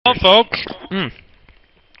Hello, folks,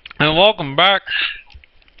 and welcome back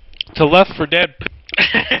to Left 4 Dead.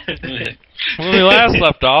 When we last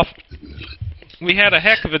left off, we had a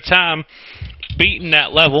heck of a time beating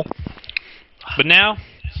that level, but now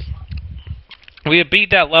we have beat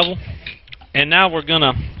that level, and now we're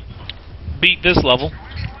gonna beat this level.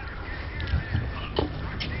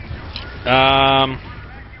 I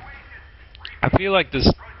feel like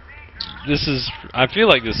this is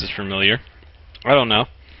familiar. I don't know.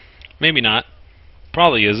 Maybe not.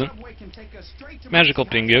 Probably isn't. Magical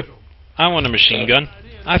Pingu. I want a machine gun.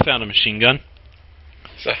 I found a machine gun.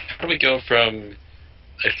 So how do we go from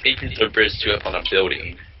escaping the bridge to up on a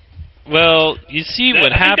building? Well, you see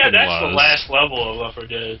what happened that's was... the last level of Left 4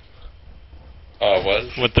 Dead. Oh, it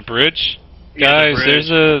was? With the bridge? Yeah, Guys, the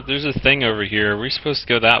bridge. there's a thing over here. Are we supposed to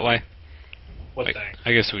go that way? What thing?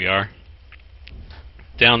 I guess we are.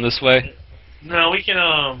 Down this way? No, we can,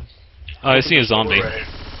 Oh, I see a zombie.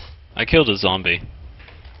 I killed a zombie.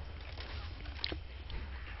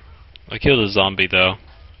 I killed a zombie, though.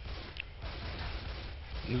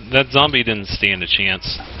 That zombie didn't stand a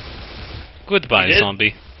chance. Goodbye,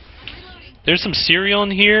 zombie. There's some cereal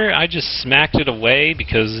in here. I just smacked it away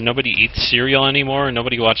because nobody eats cereal anymore and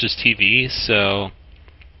nobody watches TV, so...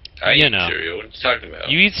 I you eat know. cereal. What are you talking about?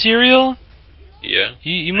 You eat cereal? Yeah.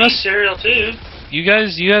 You I must... eat cereal, too. You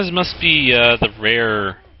guys must be the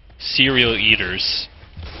rare cereal eaters.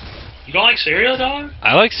 You don't like cereal, dog?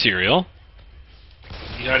 I like cereal.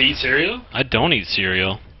 You know how to eat cereal? I don't eat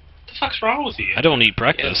cereal. What the fuck's wrong with you? I don't eat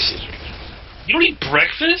breakfast. You don't eat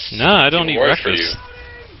breakfast? No, I don't eat Worse for breakfast.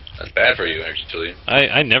 you. That's bad for you, actually.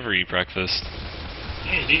 I never eat breakfast.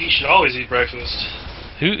 Yeah, dude, you should always eat breakfast.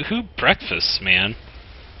 Who breakfasts, man?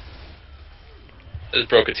 I just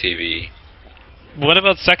broke a TV. What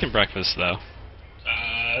about second breakfast, though?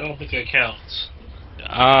 I don't think that counts.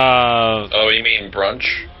 Oh, you mean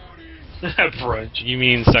brunch? Brunch. You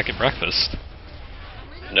mean second breakfast?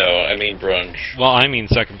 No, I mean brunch. Well, I mean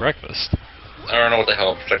second breakfast. I don't know what the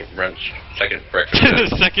hell second breakfast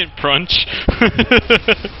is. Second brunch?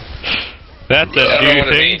 That's I don't know new what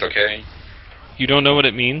it thing? means, okay? You don't know what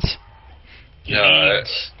it means? No,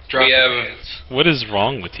 we have... What is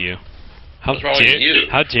wrong with you? What's wrong with you?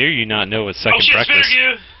 How dare you not know what second Oh shit, breakfast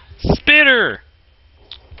spitter you! Spitter!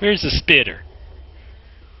 Where's the spitter?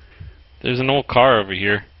 There's an old car over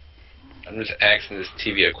here. I'm just asking this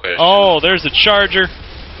TV a question. Oh, there's a charger.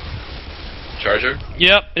 Charger?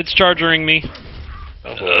 Yep, it's chargering me.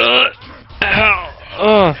 Oh, boy.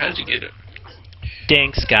 Ow. How'd you get it?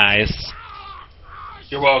 Thanks, guys.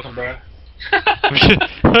 You're welcome, bro.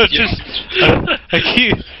 I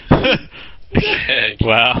keep...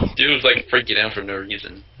 Wow. Dude was like freaking out for no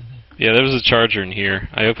reason. Yeah, there was a charger in here.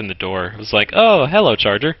 I opened the door. It was like, oh, hello,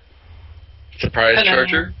 charger. Surprise Hello.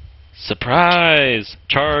 charger? Surprise!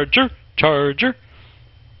 Charger! Charger!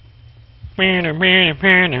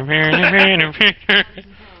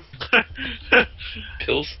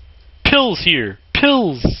 Pills? Pills here!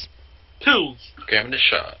 Pills! Pills. Grabbing a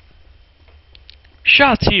shot.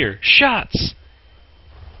 Shots here! Shots!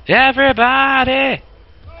 Everybody!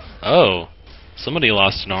 Oh. Somebody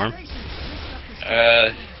lost an arm.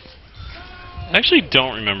 I actually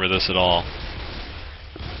don't remember this at all.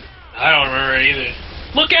 I don't remember it either.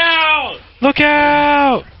 Look out! Look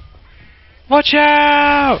out! Watch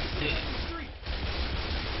out!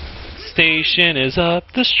 Station is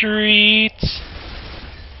up the street.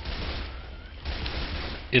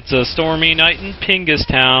 It's a stormy night in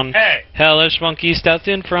Pingustown. Hey! Hellish monkey stepped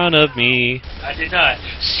in front of me. I did not.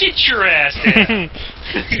 Sit your ass down.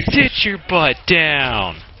 Sit your butt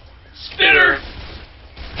down. Spitter!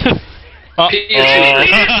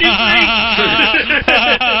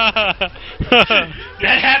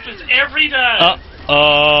 That happens every time.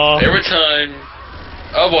 Every time.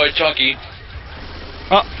 Oh boy, Chunky.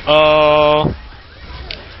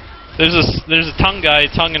 There's a tongue guy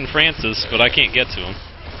tonguing Francis, but I can't get to him.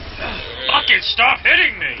 Fucking stop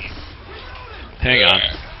hitting me! Hang on.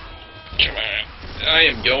 Come on. I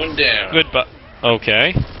am going down. Goodbye.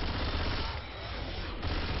 Okay.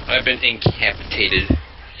 I've been incapacitated.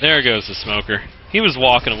 There goes the smoker. He was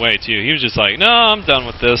walking away too. He was just like, "No, I'm done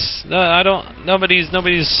with this. No, I don't. Nobody's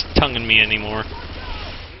tonguing me anymore.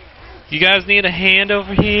 You guys need a hand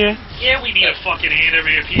over here?" Yeah, we need a fucking hand over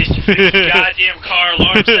here, piece of goddamn car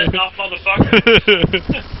alarm setting off,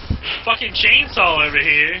 motherfucker. Fucking chainsaw over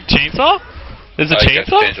here. Chainsaw? There's a I got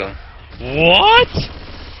the chainsaw? What?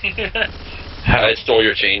 I stole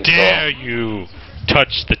your chainsaw. Dare you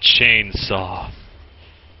touch the chainsaw?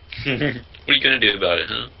 What are you gonna do about it,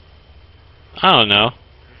 huh? I don't know.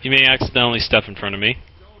 You may accidentally step in front of me.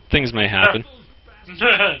 Things may happen.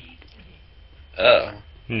 Oh.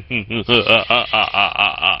 Safe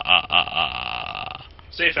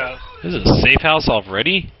house. This is a safe house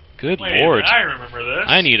already? Good Wait, lord. I remember this.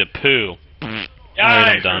 I need a poo. I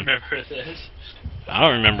Alright, I'm done. remember this. I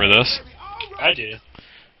don't remember this. I do.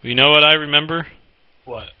 You know what I remember?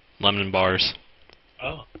 What? Lemon bars.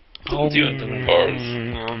 Oh. Doing lemon bars.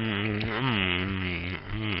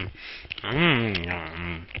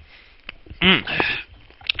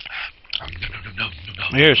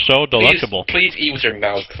 You're so delectable. Please eat with your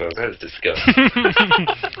mouth closed. That is disgusting.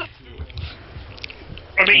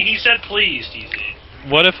 I mean, he said please, TC.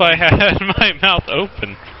 What if I had my mouth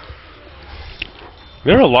open?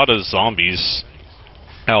 There are a lot of zombies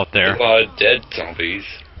out there. A lot of dead zombies.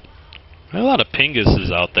 There are a lot of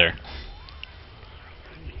pinguses out there.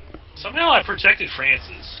 Somehow I protected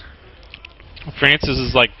Francis. Francis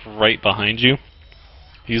is like right behind you.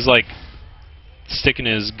 He's like sticking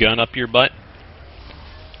his gun up your butt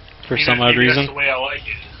for some odd reason. That's the way I like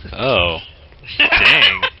it. Oh,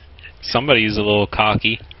 dang! Somebody's a little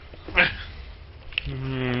cocky.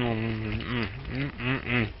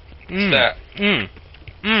 Stop.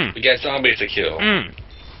 We got zombies to kill.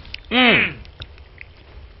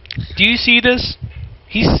 Do you see this?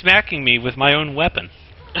 He's smacking me with my own weapon.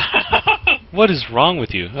 What is wrong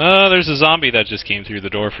with you? Oh, there's a zombie that just came through the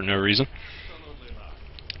door for no reason.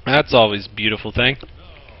 That's always a beautiful thing.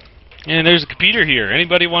 And there's a computer here.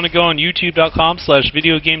 Anybody want to go on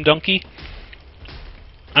youtube.com/videogamedonkey?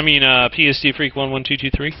 I mean,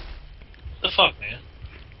 PSDFreak11223. The fuck, man?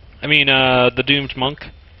 I mean, the Doomed Monk.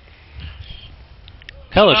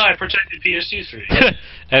 Hellish. I protected PS2 3.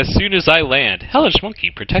 As soon as I land, Hellish Monkey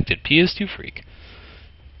protected PS2 Freak.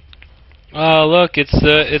 Oh, look, it's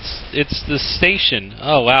the station.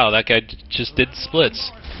 Oh wow, that guy just did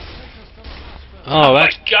splits. Oh, my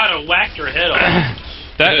god, I whacked her head off.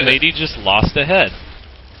 That lady just lost a head.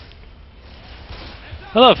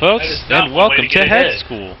 Hello, folks, and welcome to Head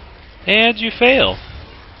School. And you fail.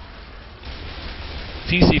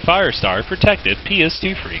 TC Firestar protected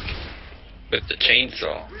PS2 Freak. With the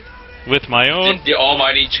chainsaw. With my own... The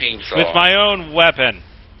almighty chainsaw. With my own weapon.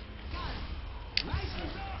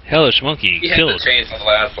 Hellish Monkey killed... the chainsaw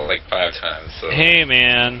last for like 5 times, so... Hey,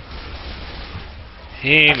 man.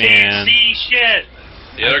 Hey, I can't see shit.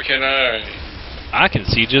 Neither can I. I can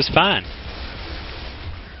see just fine.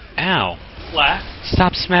 Ow. Flat.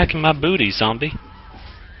 Stop smacking my booty, zombie.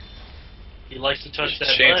 He likes to touch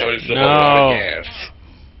that chainsaw butt. is a lot of gas.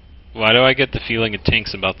 Why do I get the feeling a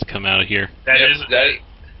tank's about to come out of here? That Yep, is...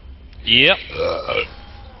 Yep.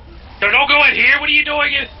 Don't go in here. What are you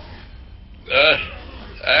doing?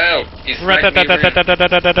 Ow. He's smacking me around.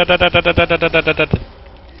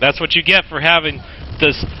 That's what you get for having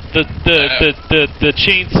the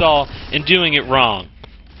chainsaw and doing it wrong.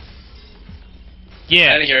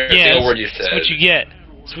 Yeah, I didn't hear a yeah, single word you said. That's what you get.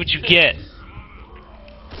 That's what you get.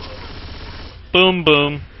 Boom,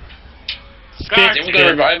 boom. God, Didn't we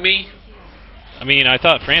gonna revive me? I mean, I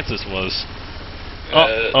thought Francis was.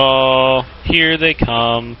 Oh, here they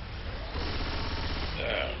come.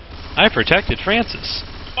 I protected Francis.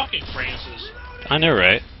 Fucking Francis. I know,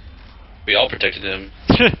 right? We all protected him.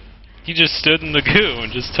 He just stood in the goo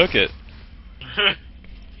and just took it.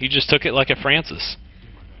 He just took it like a Francis.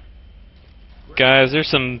 Guys, there's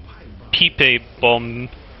some Pipe Bombays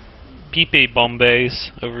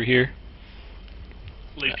over here.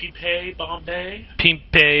 Le Pipe Bombay.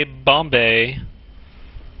 Pipe Bombay.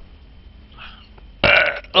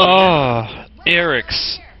 Oh,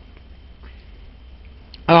 Eric's.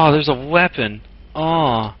 Oh, there's a weapon.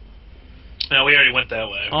 Oh. No, we already went that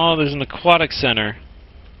way. Oh, there's an aquatic center.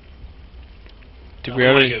 Did we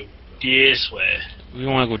want to already? go this way. We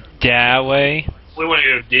want to go that way. We want to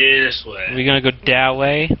go this way. Are we gonna go that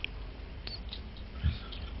way?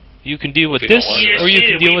 You can deal with We this, don't want to. or you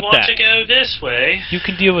can deal with that. We want to go this way. You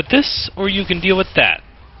can deal with this, or you can deal with that.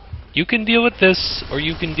 You can deal with this, or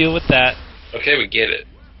you can deal with that. Okay, we get it.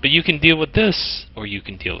 But you can deal with this, or you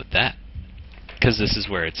can deal with that. Because this is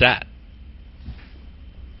where it's at.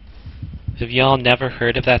 Have y'all never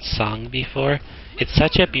heard of that song before? It's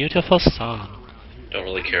such a beautiful song. Don't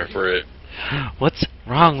really care for it. What's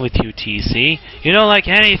wrong with you, TC? You don't like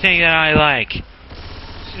anything that I like.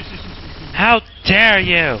 How dare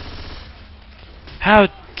you? How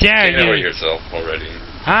dare Get over you? yourself already.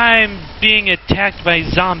 I'm being attacked by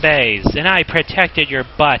zombies, and I protected your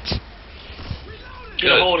butt.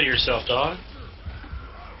 Get a hold of yourself, dog.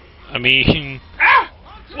 I mean, Ah!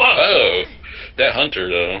 Whoa! Oh, that hunter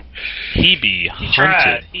though. he be He hunted.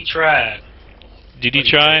 tried. He tried. Did he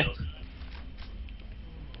try? failed.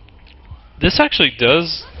 This actually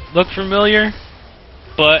does look familiar,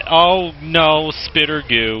 but oh no, spit or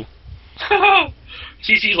goo.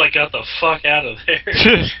 TC's like, got the fuck out of there.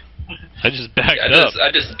 I just backed I up.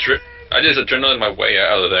 just adrenaline my way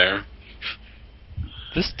out of there.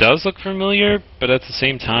 This does look familiar, but at the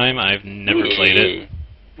same time, I've never played it.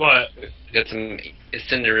 What? Got some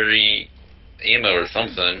incendiary ammo or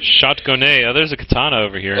something. Shotgun A. Oh, there's a katana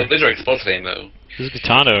over here. Oh, these are explosive ammo. There's a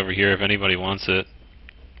katana over here if anybody wants it.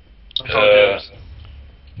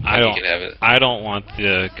 I think you can have it. I don't want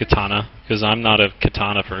the katana because I'm not a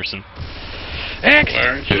katana person.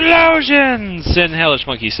 Explosions! And Hellish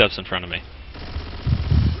Monkey steps in front of me.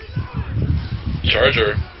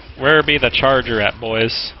 Charger. Where be the charger at,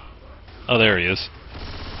 boys? Oh, there he is.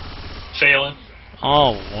 Failing.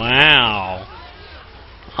 Oh, wow.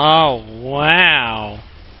 Oh, wow.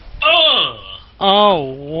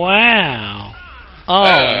 Oh, wow.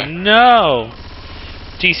 Oh, no.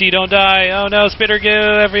 TC, don't die. Oh, no, spitter goo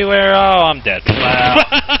everywhere. Oh, I'm dead. Wow.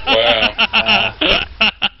 Wow.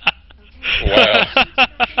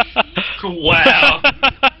 Wow.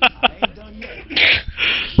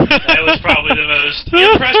 That was probably the most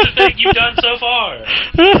impressive thing you've done so far.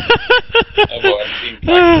 Oh, boy, I've seen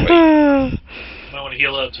black and white. Might want to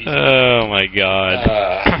heal up, TC. Oh, my God.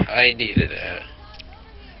 I needed that.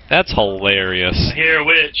 That's hilarious. I hear a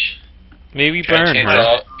witch. Maybe burn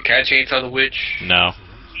her. Can I chainsaw the witch? No.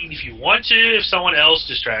 If you want to, if someone else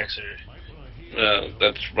distracts her.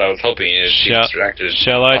 That's what I was hoping. Is she distracted?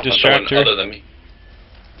 Shall I distract her? Other than me.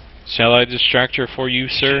 Shall I distract her for you,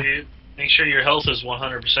 sir? Make sure your health is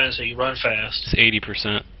 100% so you run fast. It's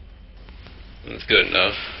 80%. That's good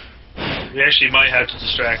enough. We actually might have to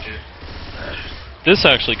distract her. This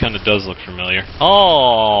actually kind of does look familiar.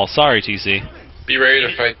 Oh, sorry, TC. Be ready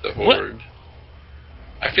to fight the horde. What?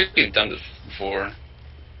 I feel like we've done this before.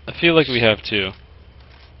 I feel like we have too.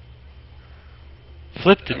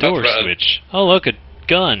 Flip the door switch. Oh, look, a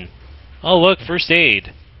gun. Oh, look, first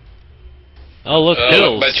aid. Oh, look,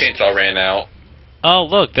 pills. My chainsaw ran out. Oh,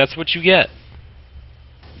 look, that's what you get.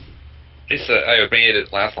 They said I made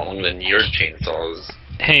it last longer than your chainsaws.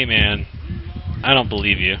 Hey, man. I don't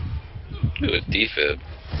believe you. It was defib.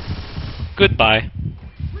 Goodbye.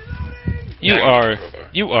 You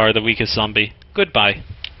are the weakest zombie. Goodbye.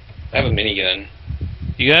 I have a minigun.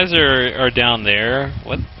 You guys are down there.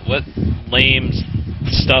 What lame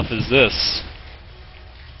stuff is this?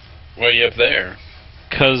 Why are you up there?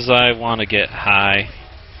 'Cause I want to get high.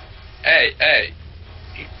 Hey.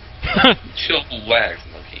 Chill, relax,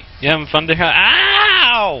 monkey. You having fun there?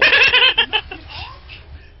 Ow!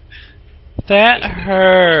 That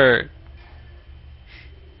hurt.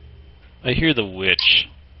 I hear the witch.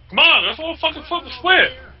 Come on, let's all fucking flip the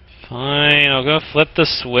switch. Fine, I'll go flip the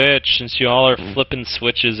switch since you all are flipping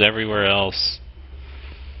switches everywhere else.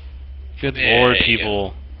 Good lord,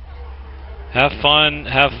 people. Have fun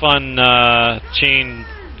chain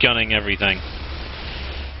gunning everything.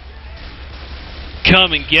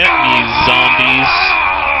 Come and get me, zombies.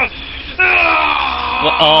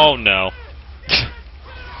 Well, oh no.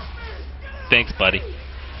 Thanks, buddy.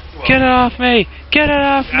 Get it off me! Get it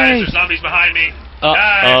off me! Guys, there's zombies behind me.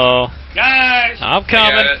 Uh-oh. Guys! I'm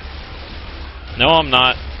coming. No, I'm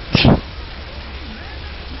not.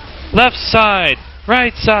 Left side,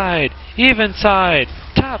 right side, even side,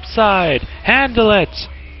 top side, handle it.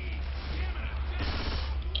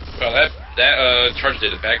 Well, that charge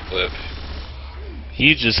did a backflip.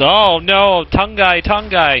 He just, oh no, tongue guy.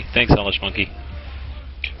 Thanks, Hellish Monkey.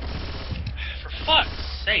 For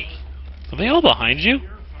fuck's sake. Are they all behind you?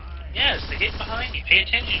 Yes, they get behind me. Pay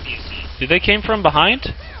attention, DC. Did they came from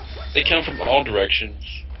behind? They come from all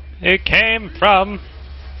directions. It came from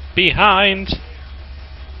behind.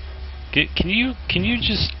 Can you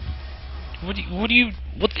just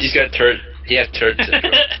what's He's got turret. He has turret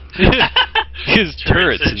syndrome. His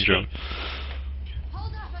turret syndrome.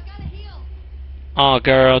 Hold up, I gotta heal. Oh,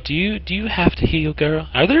 girl, do you have to heal, girl?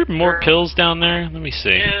 Are there more pills down there? Let me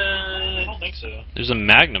see. I don't think so. There's a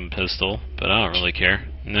Magnum pistol, but I don't really care.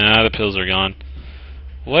 Nah, the pills are gone.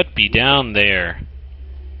 What be down there?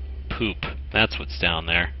 Poop. That's what's down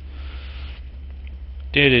there.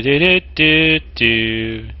 Oh, hey,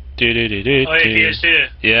 PS2.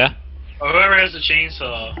 Yeah? Whoever has the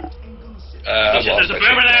chainsaw. There's There's a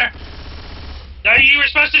boomer there. No, you were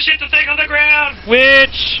supposed to shoot the thing on the ground.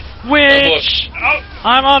 Witch! Oh.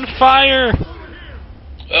 I'm on fire!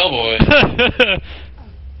 Oh boy.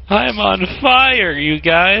 I'm on fire, you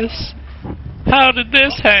guys. How did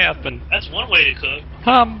this happen? That's one way to cook.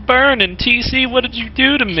 I'm burning. TC, what did you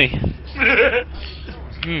do to me?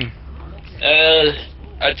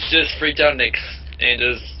 I just freaked out and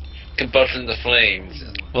just combusted the flames.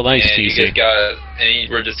 Well, nice, and TC. You guys and you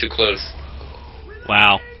were just too close.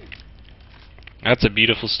 Wow. That's a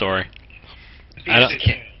beautiful story. I don't,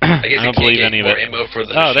 I guess I don't believe any of more it. ammo for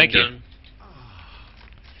the Oh, machine thank you. gun.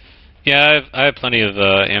 Yeah, I have plenty of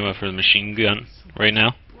ammo for the machine gun right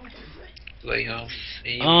now. Layoff.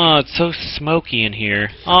 Oh, it's so smoky in here.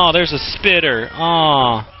 Oh, there's a spitter.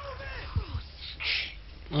 Oh.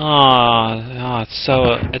 Oh,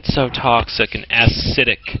 it's so toxic and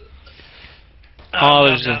acidic.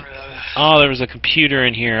 Oh, there was a computer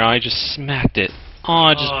in here. I just smacked it. Oh,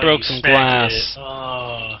 I just broke some glass.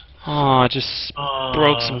 Oh, I just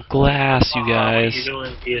broke some glass, you guys. What are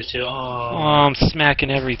you doing, PS2? Oh, I'm smacking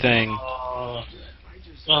everything.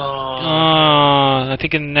 I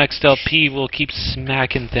think in the next LP we'll keep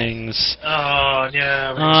smacking things.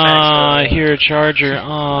 Yeah. I hear a charger.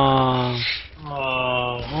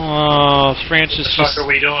 Francis What the fuck are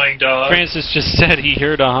we doing, dog? Francis just said he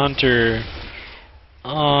heard a hunter.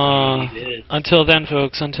 He did. Until then,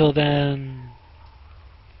 folks. Until then.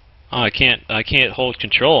 Oh, I can't hold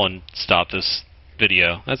control and stop this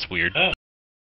video. That's weird.